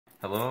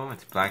Hello,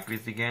 it's Blazblue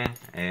again,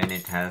 and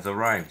it has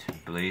arrived.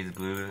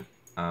 Blazblue,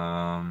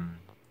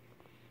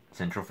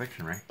 Central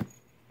Fiction, right?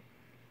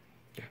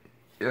 Yeah.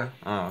 Yeah.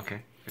 Oh,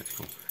 okay. That's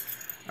cool.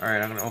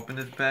 Alright, I'm gonna open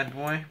this bad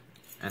boy,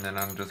 and then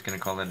I'm just gonna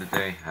call it a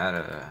day. Had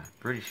a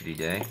pretty shitty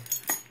day.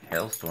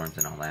 Hailstorms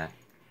and all that.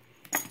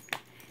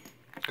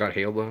 Got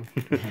hailed on?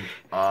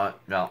 Well,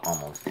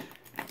 almost.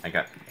 I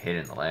got hit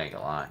in the leg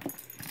a lot.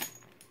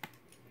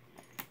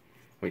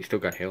 Wait, you still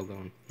got hailed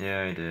on?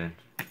 Yeah, I did.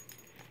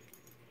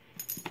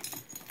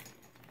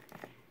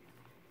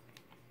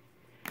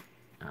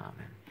 Oh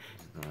man,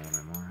 this is a little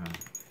bit more, huh?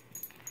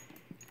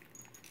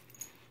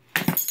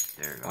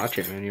 There we go. Watch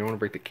it, man. You don't want to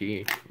break the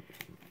key.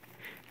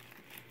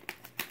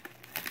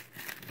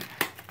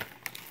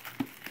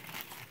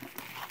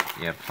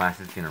 Yeah,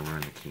 plastic's gonna ruin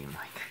the key,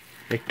 Mike.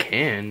 It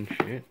can.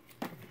 Shit.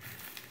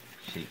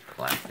 Cheap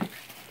plastic.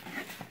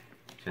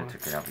 Should've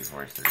took it out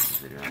before I started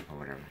the video, or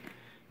whatever.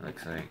 It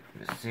looks like,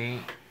 let's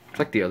see. It's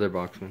like the other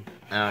box, man.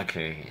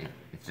 Okay,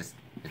 it just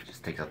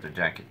takes out the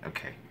jacket.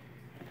 Okay.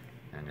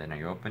 And then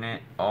I open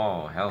it.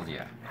 Oh, hell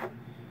yeah.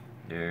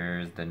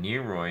 There's the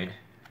Neroid.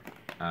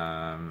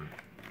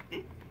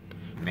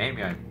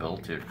 Maybe I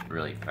built it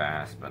really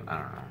fast, but I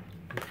don't know.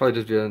 Probably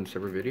just do that in a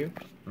separate video.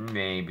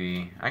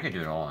 Maybe. I could do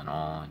it all in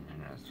all, and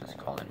let's just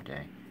call it a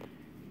day.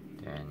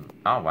 Then,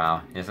 oh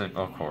wow. Is it?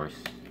 Of course.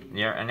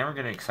 Yeah, I never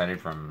get excited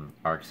from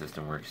Arc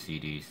System Works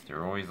CDs.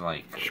 They're always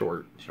like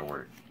Short.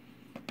 So,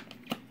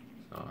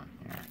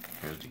 yeah.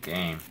 Here's the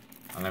game.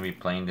 I'm gonna be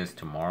playing this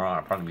tomorrow.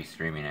 I'll probably be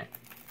streaming it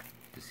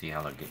to see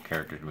how the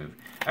characters move.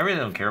 I really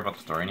don't care about the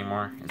story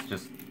anymore. It's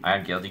just, I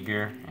have Guilty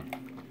Gear,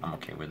 and I'm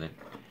okay with it.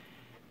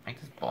 Like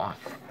this box.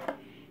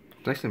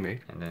 Nicely made.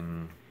 And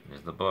then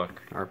there's the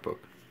book. Art book.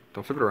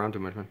 Don't flip it around too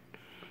much, man.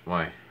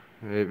 Why?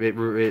 It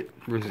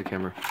ruins the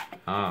camera.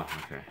 Oh,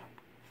 okay.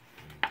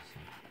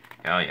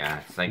 Oh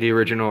yeah, it's like The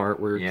original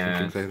artworks yeah,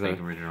 and things it's like like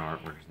that. original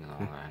artworks and all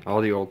that.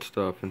 All the old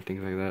stuff and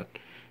things like that.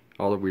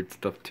 All the weird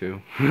stuff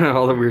too.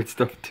 All the weird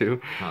stuff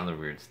too. All the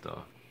weird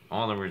stuff.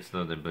 All the weird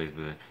stuff that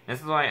Blazblue. This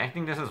is why, I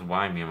think this is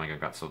why me and Micah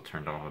got so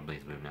turned off of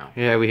Blazblue now.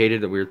 Yeah, we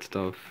hated the weird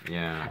stuff.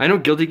 Yeah. I know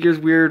Guilty Gear's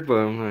weird, but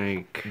I'm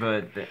like...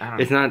 But, I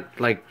don't it's not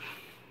like...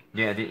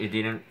 Yeah, it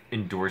didn't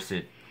endorse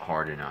it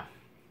hard enough.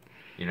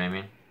 You know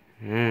what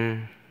I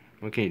mean?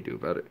 What can you do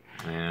about it?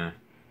 Yeah.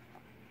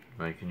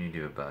 What can you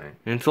do about it?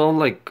 And it's all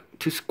like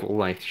too school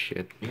life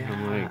shit. Yeah.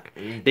 I'm like,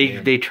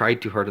 they tried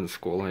too hard on the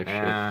school life shit.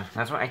 Yeah,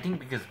 that's why I think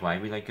because why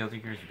we like Guilty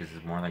Gear is because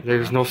it's more like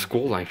There's no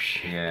school life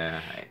shit. Yeah,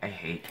 I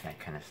hate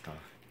that kind of stuff.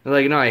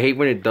 Like, no, I hate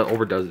when it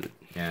overdoes it.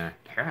 Yeah,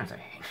 Terrans I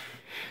hate.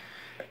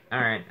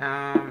 Alright,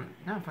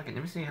 no, fuck it.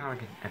 Let me see how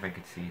if I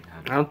could see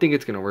how to... I don't think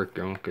it's gonna work,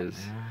 though, because...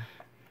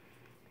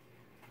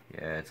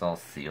 Yeah, it's all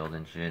sealed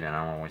and shit, and I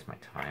don't want to waste my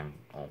time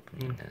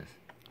opening this.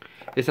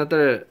 It's not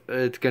that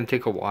it's gonna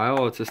take a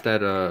while, it's just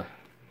that,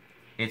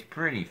 It's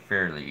pretty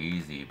fairly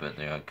easy, but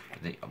the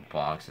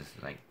box is,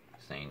 like,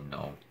 saying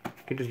no. You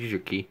can just use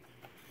your key.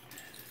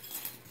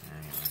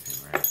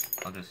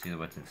 I'll just see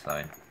what's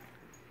inside.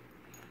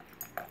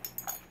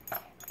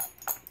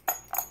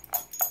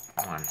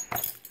 Come on.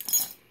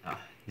 Oh,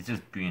 he's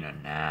just being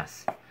an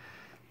ass.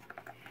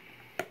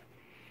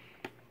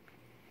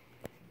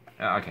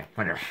 Okay,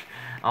 whatever.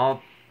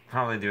 I'll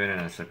probably do it in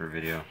a separate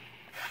video.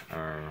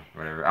 Or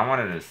whatever. I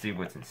wanted to see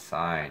what's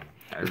inside.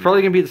 It's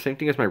probably gonna be the same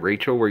thing as my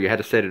Rachel, where you had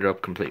to set it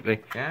up completely.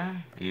 Yeah?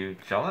 You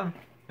show them?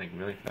 Like,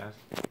 really fast?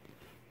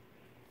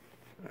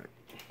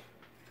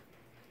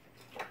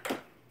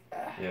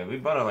 Yeah, we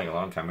bought it like a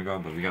long time ago,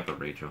 but we got the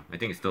Rachel. I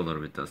think it's still a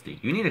little bit dusty.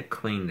 You need to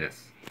clean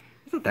this.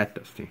 It's not that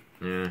dusty.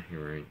 Yeah,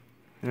 you're right.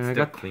 Yeah,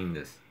 Still clean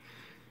this.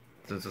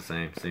 So it's the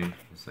same, see?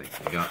 It's like,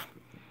 we got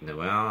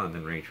Noelle and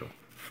then Rachel.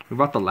 We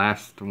bought the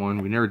last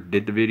one. We never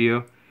did the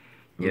video.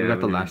 Yeah, we got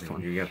the last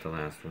one. You got the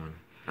last one.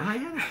 Oh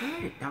yeah, that's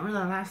right. That were the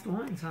last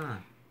ones, huh?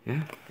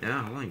 Yeah.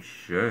 Yeah, holy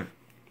shit.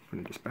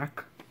 Putting this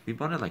back. We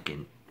bought it like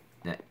in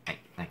that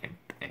like an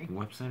egg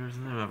website or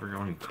something. I forgot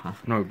what you call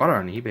it. No, we bought it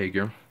on eBay,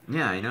 girl.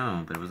 Yeah, I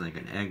know, but it was like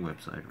an egg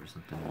website or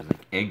something. It was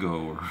like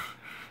Eggo or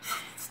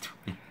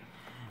stupid.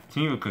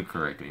 Team could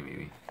correct me,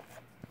 maybe.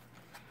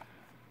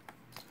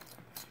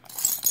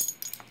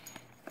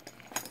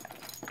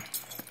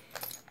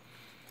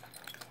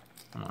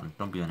 Come on,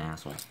 don't be an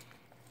asshole.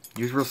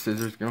 Use real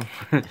scissors, girl.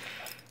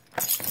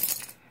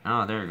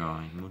 Oh, there you go.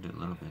 I moved it a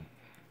little bit.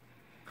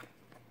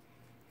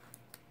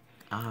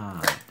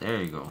 Ah,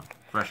 there you go.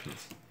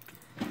 Freshness.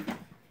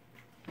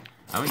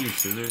 I would use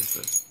scissors,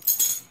 but...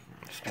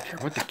 Just be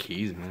careful with the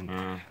keys, man.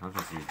 Yeah, I'll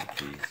just use the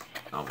keys.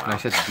 Oh, wow. I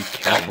said to be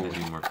careful. To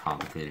do more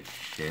complicated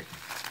shit.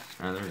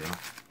 Oh, there you go.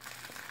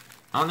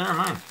 Oh, never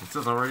mind. It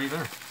says already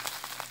there.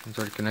 It's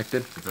already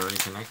connected? It's already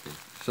connected.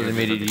 So they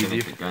made it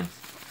easier? Guns.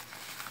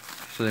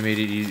 So they made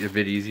it a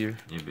bit easier?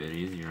 A bit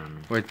easier on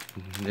me. Wait,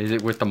 is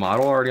it with the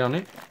model already on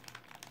it?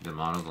 The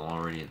model's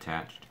already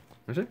attached.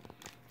 Is it?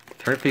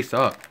 Turn it face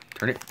up.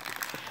 Turn it.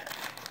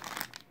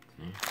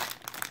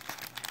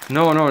 See?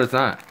 No, it's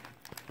not.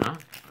 Huh?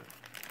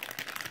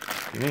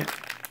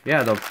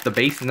 Yeah, the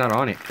base is not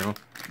on it, you know.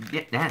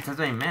 Yeah, that's what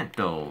I meant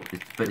though.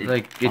 It's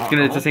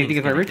the same thing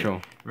as my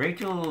Rachel.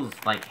 Rachel's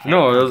like head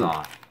No, it comes was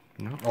off.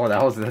 no. Oh,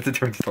 that's a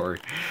different story.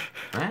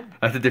 What?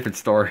 That's a different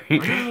story.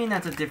 What do you mean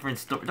that's a different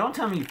story? Don't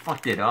tell me you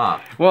fucked it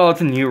up. Well,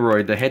 it's a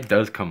neuroid. The head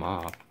does come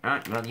off.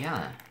 Well,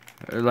 yeah.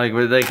 Like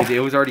it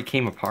was already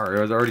came apart.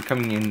 It was already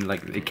coming in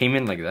like it came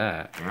in like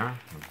that. Yeah.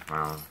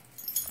 Well.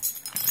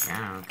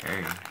 Yeah.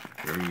 Okay.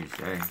 Whatever you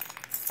say.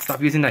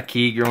 Stop using that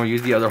key, girl.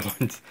 Use the other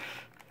ones.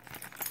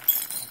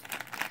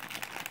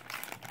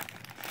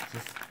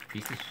 This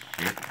piece of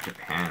shit.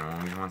 Japan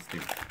always wants to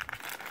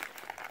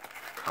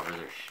cover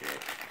their shit.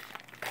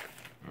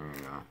 There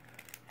you go.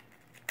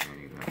 There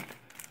you go.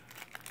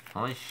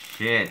 Holy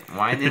shit.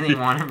 Why didn't he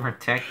want to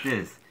protect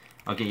this?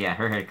 Okay, yeah,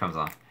 her head comes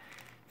off.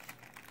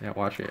 Yeah,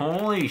 watch it.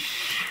 Holy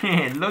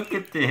shit, look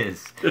at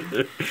this.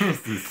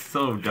 This is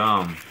so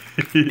dumb.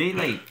 They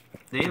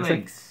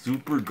like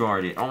super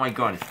guard it. Oh my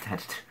god, it's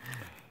attached.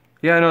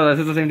 Yeah, I know.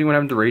 That's the same thing what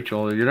happened to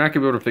Rachel. You're not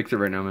gonna be able to fix it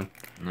right now, man.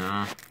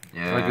 No.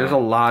 Yeah. Like, there's a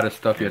lot of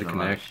stuff you There's had to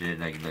a lot of connect. shit,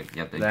 like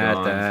you have the That,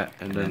 guns, that,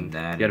 and then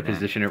that, you had to and that.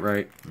 position it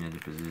right. You have to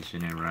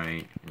position it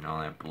right, and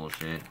all that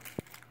bullshit.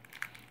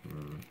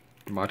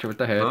 Watch it with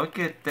the head. Look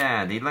at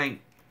that. They like.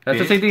 That's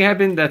fish. the same thing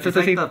happened. That's It's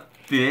the like same. the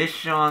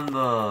fish on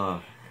the.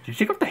 Did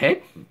you take off the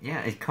head? Yeah,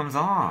 it comes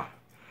off.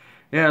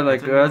 Yeah,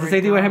 like That's what that's the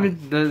same thing. What does.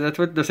 happened? That's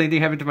what the same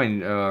thing happened to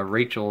my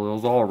Rachel. It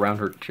was all around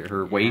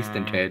her waist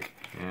and head.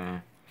 Yeah.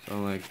 So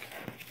like.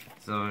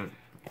 So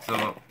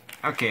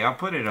okay, I'll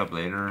put it up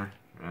later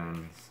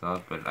and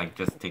stuff, but like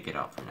just take it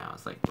out for now.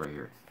 It's like right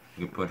here.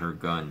 You can put her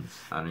guns.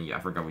 I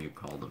forgot what you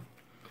called them.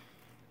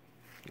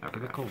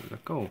 Let go.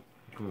 Let go.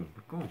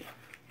 Cool.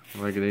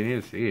 Like they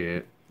need to see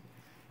it.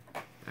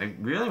 I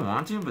really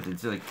want to, but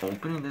it's like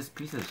opening this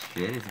piece of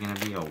shit is gonna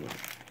be a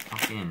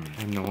fucking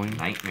Annoying.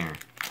 nightmare.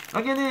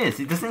 Look at this.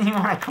 It doesn't even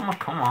want to come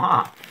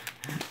off.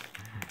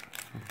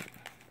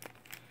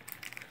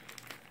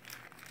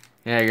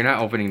 Yeah, you're not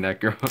opening that,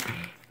 girl.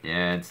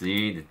 Yeah,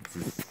 see,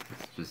 it's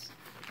just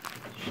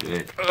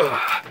shit.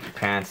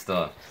 Japan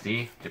stuff.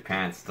 See?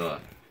 Japan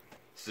stuff.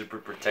 Super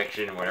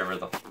protection, whatever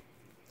the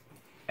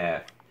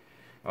F.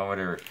 Well,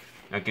 whatever.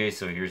 Okay,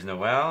 so here's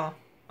Noelle.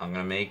 I'm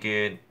gonna make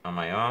it on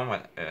my own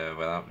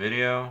without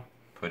video.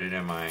 Put it in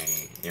near my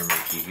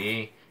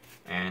TV,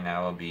 and that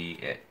will be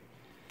it.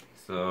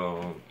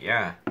 So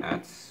yeah,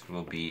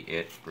 will be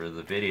it for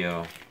the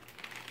video.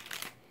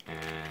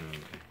 And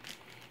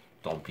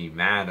don't be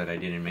mad that I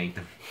didn't make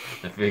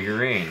the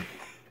figurine.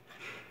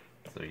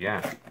 So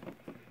yeah,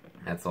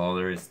 that's all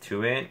there is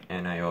to it,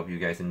 and I hope you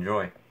guys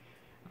enjoy.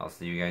 I'll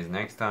see you guys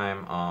next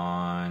time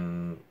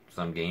on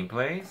some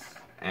gameplays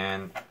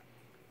and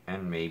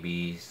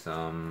maybe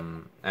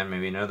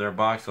another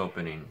box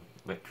opening.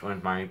 Which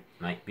one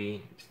might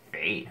be? It's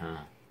Fate, huh?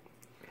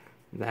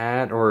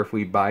 That, or if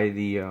we buy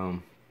the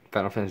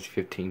Final Fantasy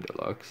 15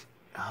 Deluxe.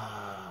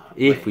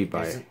 If we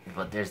buy it.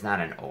 But there's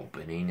not an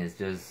opening. It's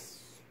just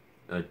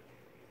a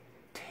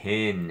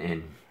tin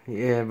and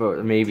Yeah,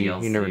 but maybe.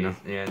 DLCs. You never know.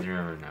 Yeah, you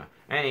never know.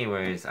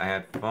 Anyways, I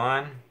had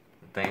fun.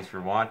 Thanks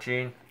for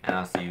watching, and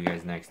I'll see you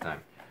guys next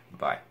time.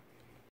 Bye.